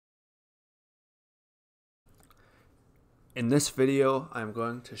In this video, I'm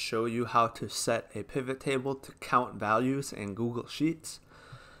going to show you how to set a pivot table to count values in Google Sheets.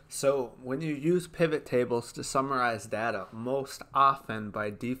 So when you use pivot tables to summarize data, most often by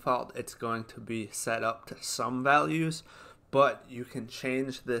default it's going to be set up to sum values, but you can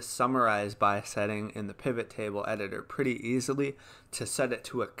change this summarize by setting in the pivot table editor pretty easily to set it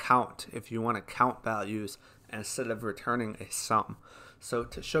to a count if you want to count values instead of returning a sum. So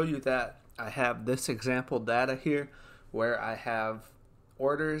to show you that, I have this example data here where I have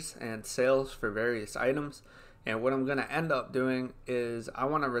orders and sales for various items, and what I'm going to end up doing is I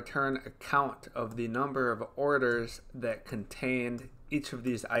want to return a count of the number of orders that contained each of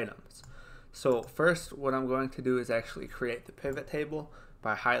these items. So first what I'm going to do is actually create the pivot table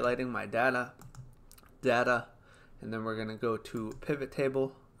by highlighting my data, and then we're going to go to pivot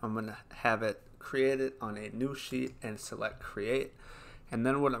table. I'm going to have it created on a new sheet and select create, and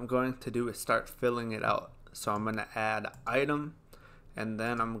then what I'm going to do is start filling it out. So I'm going to add item, and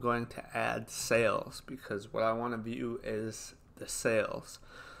then I'm going to add sales because what I want to view is the sales.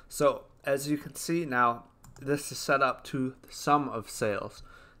 So as you can see now, this is set up to the sum of sales.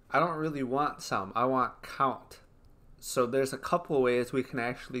 I don't really want sum, I want count. So there's a couple ways we can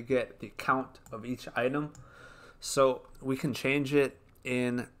actually get the count of each item. So we can change it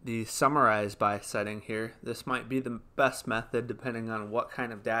in the summarize by setting here. This might be the best method depending on what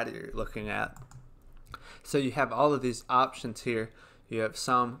kind of data you're looking at. So you have all of these options here. You have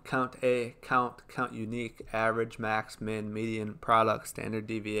sum, count A, count unique, average, max, min, median, product, standard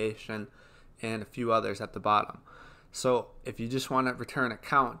deviation, and a few others at the bottom. So if you just want to return a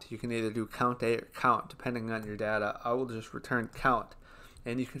count, you can either do count A or count depending on your data. I will just return count.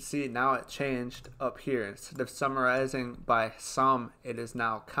 And you can see now it changed up here. Instead of summarizing by sum, it is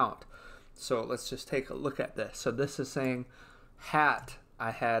now count. So let's just take a look at this. So this is saying hat. I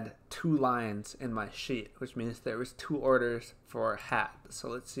had 2 lines in my sheet, which means there was 2 orders for hat. So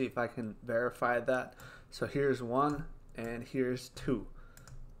let's see if I can verify that. So here's 1 and here's 2.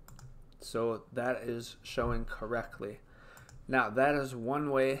 So that is showing correctly. Now that is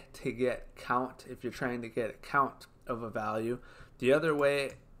one way to get count if you're trying to get a count of a value. The other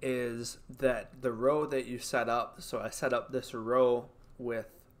way is that the row that you set up, so I set up this row with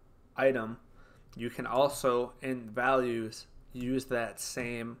item, you can also in values use that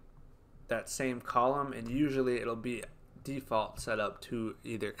same column, and usually it'll be default set up to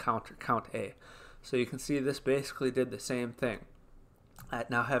either count or count A. So you can see this basically did the same thing. I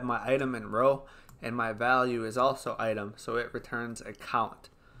now have my item in row and my value is also item, so it returns a count.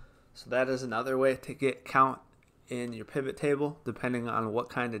 So that is another way to get count in your pivot table depending on what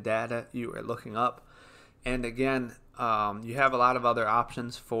kind of data you are looking up. And again, you have a lot of other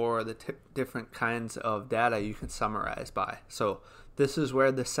options for the different kinds of data you can summarize by. So this is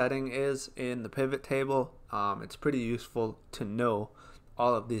where the setting is in the pivot table. It's pretty useful to know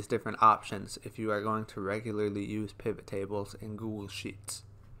all of these different options if you are going to regularly use pivot tables in Google Sheets.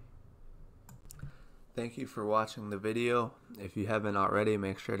 Thank you for watching the video. If you haven't already,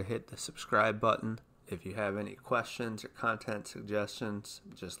 make sure to hit the subscribe button. If you have any questions or content suggestions,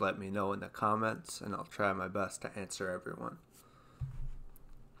 just let me know in the comments and I'll try my best to answer everyone.